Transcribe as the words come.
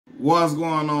What's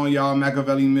going on, y'all?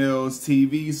 Machiavelli Mills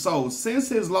TV. So, since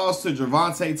his loss to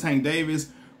Gervonta Tank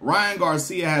Davis, Ryan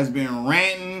Garcia has been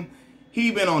ranting. He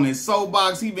been on his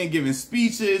soapbox. He been giving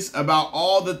speeches about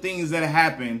all the things that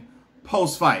happened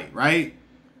post-fight, right?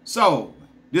 So,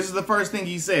 this is the first thing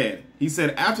he said. He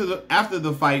said, after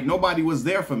the fight, nobody was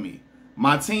there for me.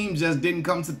 My team just didn't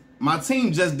come to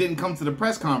the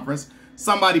press conference.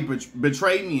 Somebody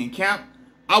betrayed me in camp.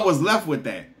 I was left with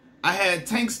that. I had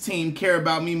Tank's team care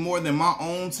about me more than my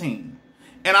own team.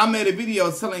 And I made a video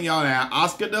telling y'all that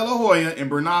Oscar De La Hoya and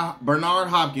Bernard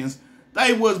Hopkins,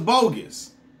 they was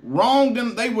bogus.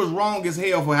 They was wrong as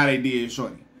hell for how they did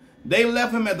Shorty. They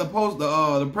left him at the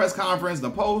post-fight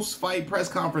press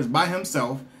conference by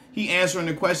himself. He answering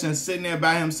the questions, sitting there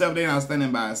by himself. They're not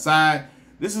standing by his side.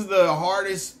 This is the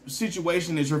hardest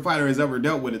situation that your fighter has ever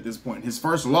dealt with at this point. His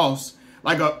first loss,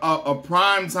 like a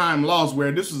prime time loss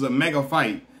where this was a mega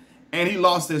fight. And he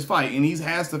lost his fight, and he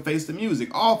has to face the music.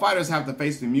 All fighters have to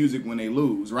face the music when they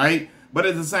lose, right? But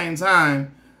at the same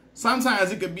time, sometimes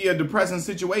it could be a depressing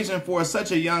situation for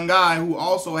such a young guy who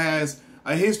also has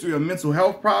a history of mental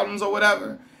health problems or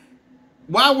whatever.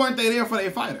 Why weren't they there for their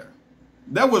fighter?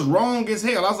 That was wrong as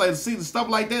hell. I was like, see, stuff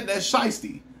like that, that's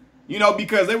shiesty. You know,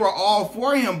 because they were all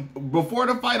for him before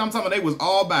the fight. I'm talking about they was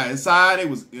all by his side. They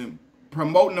was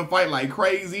promoting the fight like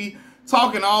crazy,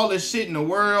 talking all this shit in the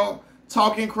world.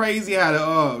 Talking crazy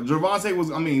how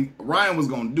Ryan was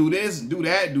going to do this, do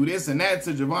that, do this and that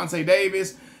to Gervonta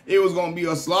Davis. It was going to be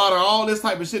a slaughter, all this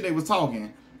type of shit they was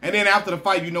talking. And then after the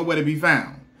fight, you know where to be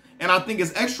found. And I think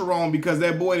it's extra wrong because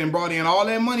that boy done brought in all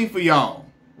that money for y'all,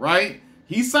 right?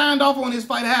 He signed off on this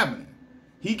fight happening.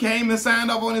 He came and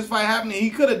signed off on this fight happening. He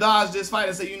could have dodged this fight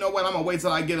and said, you know what, I'm going to wait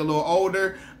till I get a little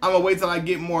older. I'm going to wait till I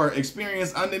get more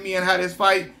experience under me and have this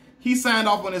fight. He signed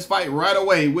off on this fight right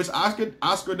away, which Oscar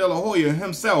De La Hoya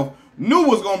himself knew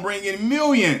was going to bring in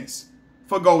millions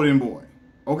for Golden Boy,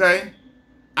 okay?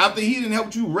 After he didn't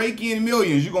help you rake in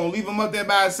millions, you going to leave him up there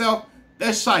by himself?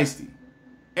 That's shiesty.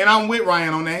 And I'm with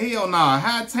Ryan on that. Hell nah.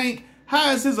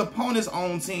 How is his opponent's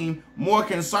own team more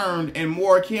concerned and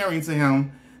more caring to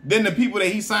him than the people that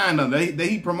he signed under, that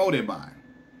he promoted by?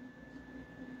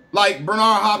 Like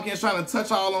Bernard Hopkins trying to touch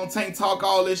all on Tank, talk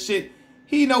all this shit.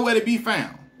 He know where to be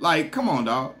found. Like, come on,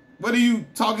 dog. What are you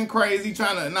talking crazy,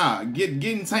 trying to,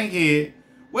 getting Tank head?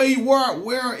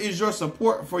 Where is your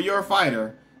support for your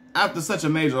fighter after such a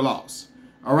major loss?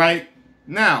 All right?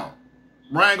 Now,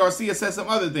 Ryan Garcia said some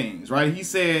other things, right? He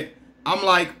said,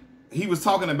 he was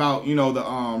talking about, you know, the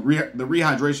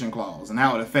rehydration clause and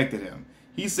how it affected him.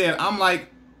 He said,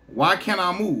 why can't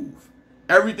I move?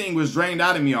 Everything was drained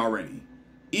out of me already.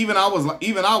 Even I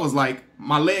was like,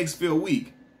 my legs feel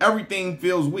weak. Everything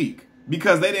feels weak.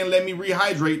 Because they didn't let me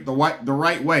rehydrate the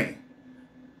right way.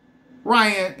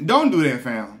 Ryan, don't do that,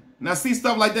 fam. Now, see,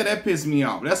 stuff like that, that pissed me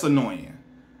off. That's annoying.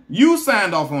 You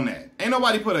signed off on that. Ain't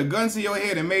nobody put a gun to your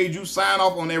head and made you sign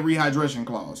off on that rehydration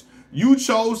clause. You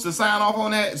chose to sign off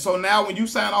on that. So now when you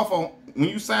sign off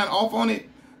on it,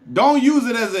 don't use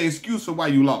it as an excuse for why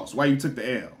you lost, why you took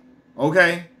the L.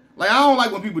 Okay? Like, I don't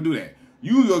like when people do that.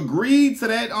 You agreed to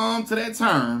that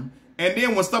term, and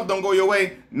then when stuff don't go your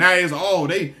way, now it's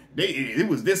it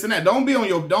was this and that. Don't be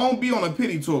on a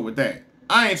pity tour with that.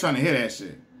 I ain't trying to hear that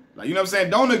shit. Like, you know what I'm saying?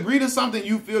 Don't agree to something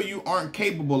you feel you aren't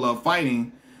capable of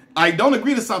fighting. Like, don't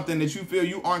agree to something that you feel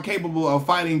you aren't capable of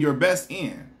fighting your best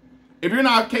in. If you're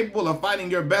not capable of fighting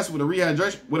your best with a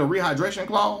rehydration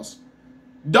clause,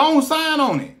 don't sign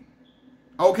on it.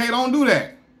 Okay, don't do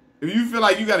that. If you feel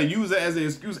like you got to use it as an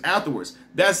excuse afterwards,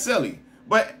 that's silly.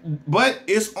 But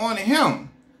it's on him.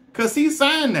 Cause he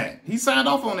signed that. He signed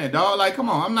off on that, dog. Like, come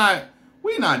on,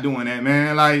 we not doing that,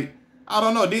 man. Like, I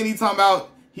don't know. Then he talking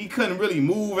about he couldn't really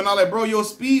move and all that. Bro, your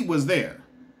speed was there.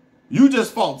 You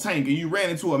just fought Tank and you ran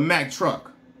into a Mack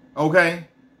truck. Okay?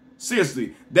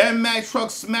 Seriously. That Mack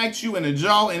truck smacked you in the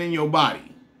jaw and in your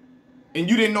body. And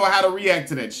you didn't know how to react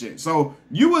to that shit. So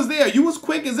you was there. You was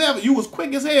quick as ever. You was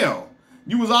quick as hell.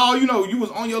 You was all, you know, you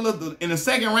was on your list. In the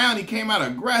second round, he came out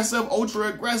aggressive, ultra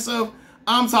aggressive.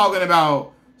 I'm talking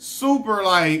about super,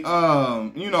 like,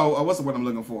 you know, what's the word I'm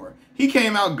looking for? He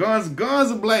came out guns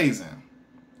blazing,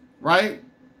 right?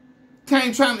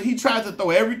 He tried to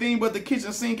throw everything but the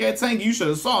kitchen sink at Tank. You should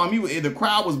have saw him. The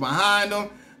crowd was behind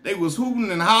him. They was hooting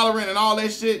and hollering and all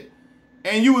that shit.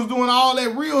 And you was doing all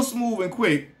that real smooth and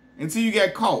quick until you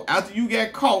got caught. After you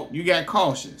got caught, you got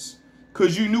cautious.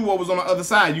 Because you knew what was on the other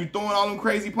side. You throwing all them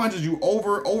crazy punches. You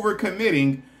over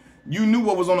committing. You knew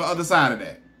what was on the other side of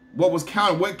that.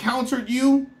 What countered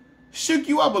you shook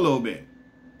you up a little bit.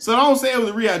 So don't say it was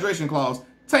a rehydration clause.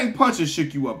 Tank punches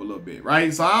shook you up a little bit,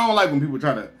 right? So I don't like when people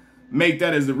try to make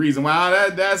that as the reason why.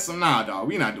 That's nah, dog.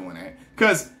 We not doing that.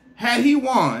 Because had he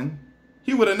won,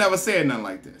 he would have never said nothing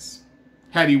like this.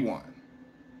 Had he won.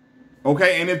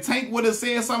 Okay, and if Tank would have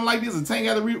said something like this, if Tank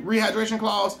had a rehydration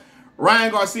clause,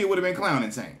 Ryan Garcia would have been clowning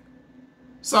Tank.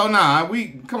 So nah,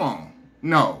 come on.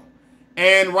 No.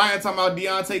 And Ryan talking about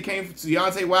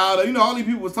Deontay Wilder. You know, all these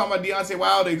people was talking about Deontay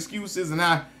Wilder excuses and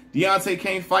how Deontay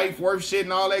can't fight for shit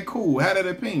and all that. Cool, had that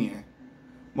opinion.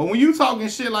 But when you talking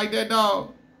shit like that,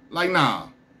 dog, like nah.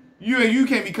 You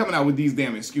can't be coming out with these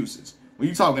damn excuses when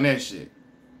you talking that shit.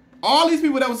 All these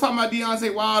people that was talking about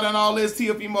Deontay Wilder and all this,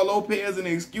 Teofimo Lopez and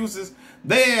the excuses,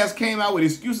 they ass came out with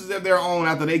excuses of their own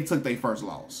after they took their first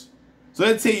loss. So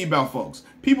they tell you about folks.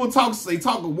 People they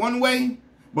talk one way,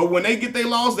 but when they get their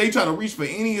loss, they try to reach for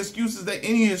any excuse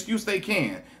they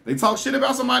can. They talk shit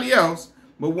about somebody else,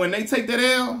 but when they take that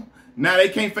L, now they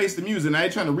can't face the music. Now they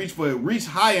trying to reach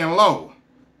high and low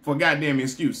for goddamn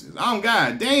excuses. Oh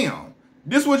God damn.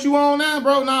 This what you on now,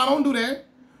 bro? Nah, don't do that.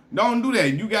 Don't do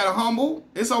that. You gotta humble.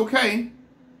 It's okay.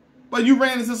 But you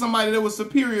ran into somebody that was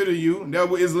superior to you.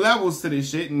 There is levels to this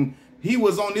shit. And he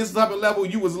was on this type of level.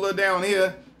 You was a little down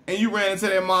here. And you ran into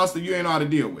that monster. You ain't know how to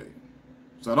deal with it.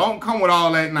 So don't come with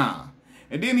all that nah.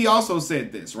 And then he also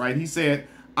said this, right? He said,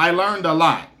 I learned a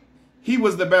lot. He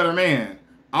was the better man.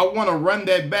 I want to run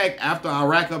that back after I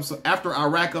rack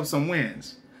up some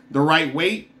wins. The right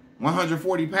weight,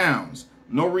 140 pounds.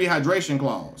 No rehydration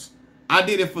clause. I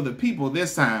did it for the people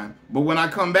this time, but when I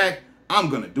come back, I'm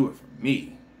going to do it for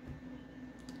me.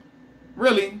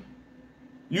 Really?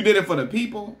 You did it for the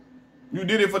people? You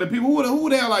did it for the people? Who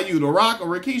the hell are you? The Rock or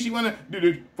Rikishi? Did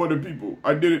it for the people.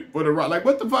 I did it for the Rock. Like,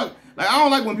 what the fuck? Like, I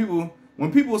don't like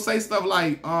when people say stuff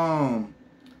like,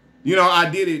 you know, I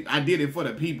did it for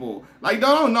the people. Like,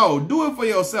 no. Do it for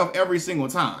yourself every single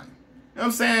time. You know what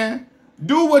I'm saying?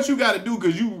 Do what you got to do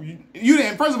because you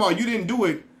didn't, first of all, you didn't do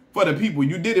it for the people.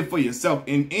 You did it for yourself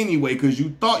in any way because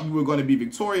you thought you were going to be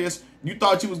victorious. You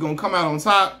thought you was going to come out on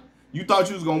top. You thought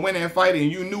you was going to win that fight,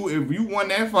 and you knew if you won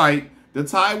that fight, the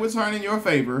tide would turn in your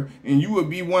favor, and you would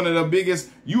be one of the biggest,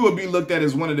 you would be looked at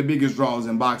as one of the biggest draws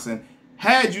in boxing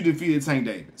had you defeated Tank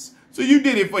Davis. So you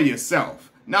did it for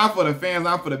yourself, not for the fans,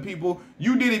 not for the people.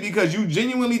 You did it because you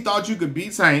genuinely thought you could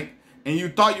beat Tank, and you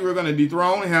thought you were going to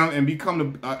dethrone him and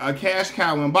become a cash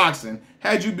cow in boxing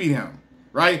had you beat him.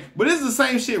 Right? But it's the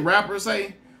same shit rappers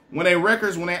say when they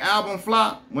album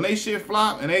flop, when they shit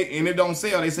flop and it don't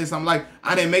sell, they say something like,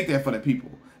 I didn't make that for the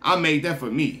people. I made that for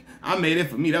me. I made it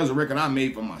for me. That was a record I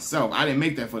made for myself. I didn't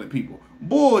make that for the people.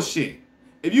 Bullshit.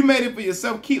 If you made it for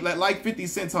yourself, keep like 50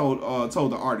 Cent told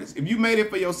the artist. If you made it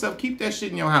for yourself, keep that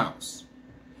shit in your house.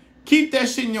 Keep that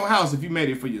shit in your house if you made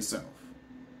it for yourself.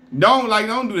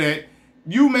 Don't do that.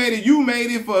 You made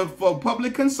it for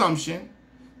public consumption.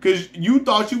 Because you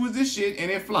thought you was this shit and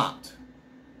it flopped.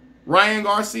 Ryan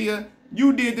Garcia,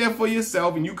 you did that for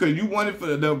yourself and you wanted for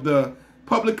the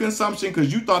public consumption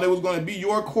because you thought it was going to be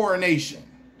your coronation.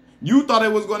 You thought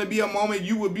it was going to be a moment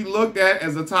you would be looked at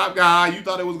as the top guy. You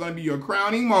thought it was going to be your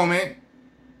crowning moment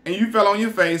and you fell on your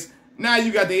face. Now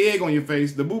you got the egg on your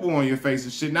face, the boo-boo on your face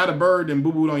and shit. Now the bird and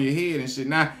boo-booed on your head and shit.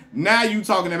 Now you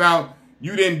talking about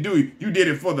you didn't do it. You did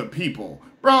it for the people.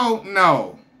 Bro,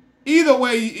 no. Either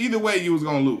way, you was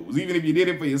gonna lose. Even if you did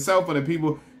it for yourself or the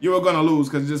people, you were gonna lose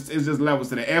because it's just levels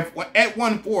to the F. At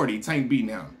 140, Tank beating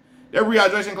him. That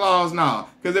rehydration clause, nah.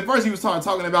 Because at first he was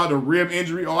talking about the rib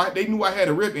injury. They knew I had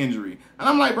a rib injury, and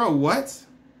I'm like, bro, what?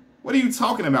 What are you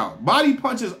talking about? Body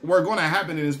punches were gonna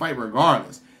happen in this fight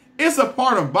regardless. It's a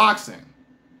part of boxing,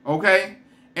 okay?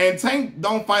 And Tank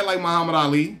don't fight like Muhammad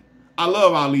Ali. I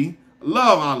love Ali,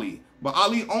 but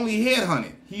Ali only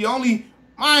headhunted.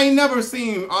 I ain't never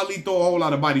seen Ali throw a whole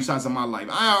lot of body shots in my life.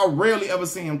 I rarely ever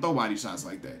seen him throw body shots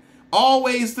like that.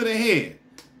 Always to the head.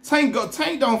 Tank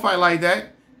don't fight like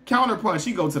that. Counter punch,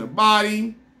 he go to the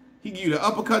body. He give you the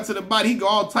uppercut to the body. He go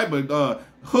all type of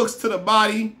hooks to the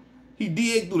body. He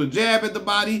dig through the jab at the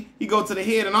body. He go to the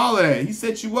head and all of that. He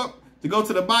sets you up to go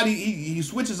to the body. He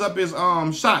switches up his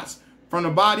shots from the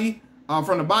body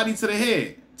to the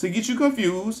head to get you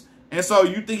confused. And so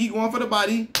you think he going for the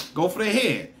body, go for the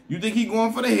head. You think he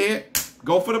going for the head,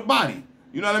 go for the body.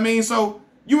 You know what I mean? So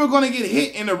you were going to get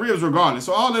hit in the ribs regardless.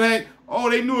 So all of that, oh,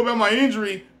 they knew about my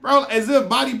injury. Bro, as if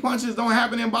body punches don't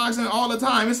happen in boxing all the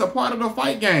time. It's a part of the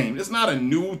fight game. It's not a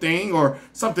new thing or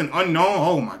something unknown.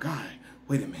 Oh, my God.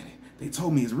 Wait a minute. They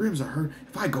told me his ribs are hurt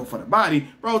if I go for the body.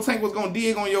 Bro, Tank was going to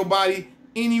dig on your body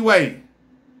anyway.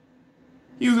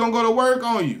 He was going to go to work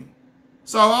on you.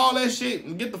 So all that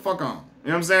shit, get the fuck on.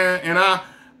 You know what I'm saying? And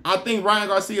I think Ryan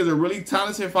Garcia is a really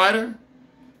talented fighter.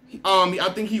 I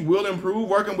think he will improve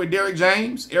working with Derek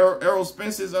James, Errol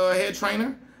Spence's head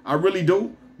trainer. I really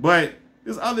do. But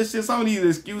this other shit, some of these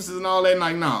excuses and all that,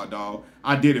 like, nah, dog,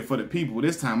 I did it for the people.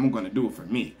 This time I'm going to do it for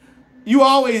me. You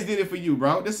always did it for you,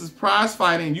 bro. This is prize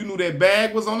fighting. You knew that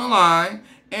bag was on the line,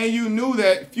 and you knew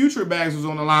that future bags was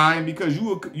on the line because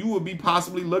you would be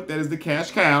possibly looked at as the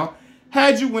cash cow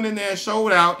had you went in there and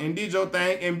showed out and did your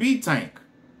thing and beat Tank.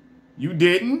 You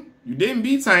didn't. You didn't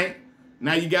beat Tank.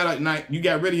 Now you got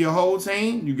rid of your whole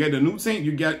team. You get a new team.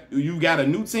 You got a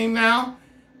new team now,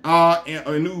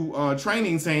 a new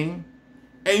training team,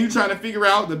 and you trying to figure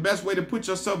out the best way to put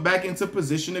yourself back into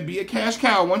position to be a cash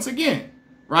cow once again,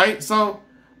 right? So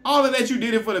all of that, you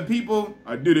did it for the people.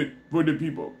 I did it for the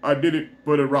people. I did it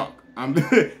for The Rock.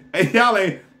 If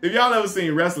y'all ever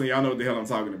seen wrestling, y'all know what the hell I'm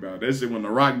talking about. That shit when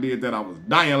The Rock did that, I was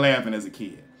dying laughing as a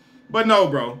kid. But no,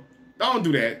 bro, don't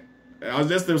do that.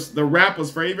 That's the rapper's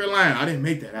favorite line. I didn't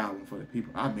make that album for the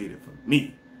people. I made it for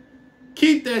me.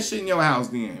 Keep that shit in your house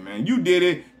then, man. You did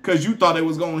it because you thought it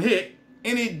was going to hit,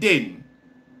 and it didn't.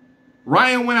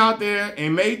 Ryan went out there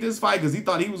and made this fight because he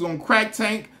thought he was going to crack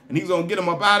Tank, and he was going to get him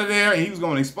up out of there, and he was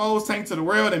going to expose Tank to the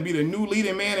world and be the new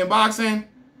leading man in boxing,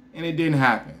 and it didn't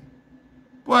happen.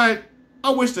 But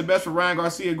I wish the best for Ryan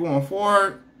Garcia going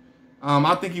forward.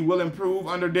 I think he will improve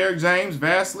under Derrick James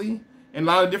vastly in a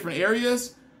lot of different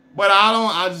areas. But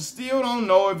I just still don't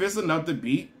know if it's enough to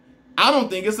beat. I don't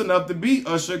think it's enough to beat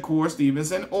Shakur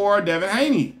Stevenson or Devin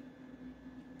Haney.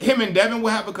 Him and Devin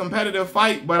will have a competitive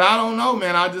fight, but I don't know,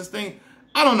 man. I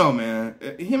don't know, man.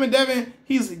 Him and Devin,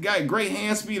 he's got great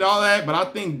hand speed, all that, but I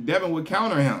think Devin would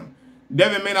counter him.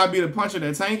 Devin may not be the puncher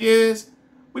that Tank is,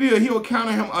 but he'll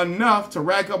counter him enough to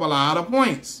rack up a lot of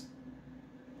points.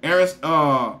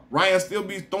 Ryan still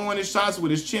be throwing his shots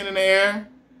with his chin in the air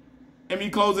and be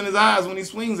closing his eyes when he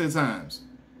swings at times.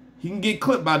 He can get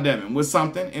clipped by Devin with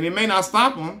something, and it may not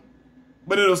stop him,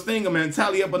 but it'll sting him and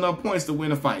tally up enough points to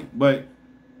win a fight. But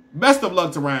best of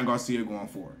luck to Ryan Garcia going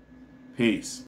forward. Peace.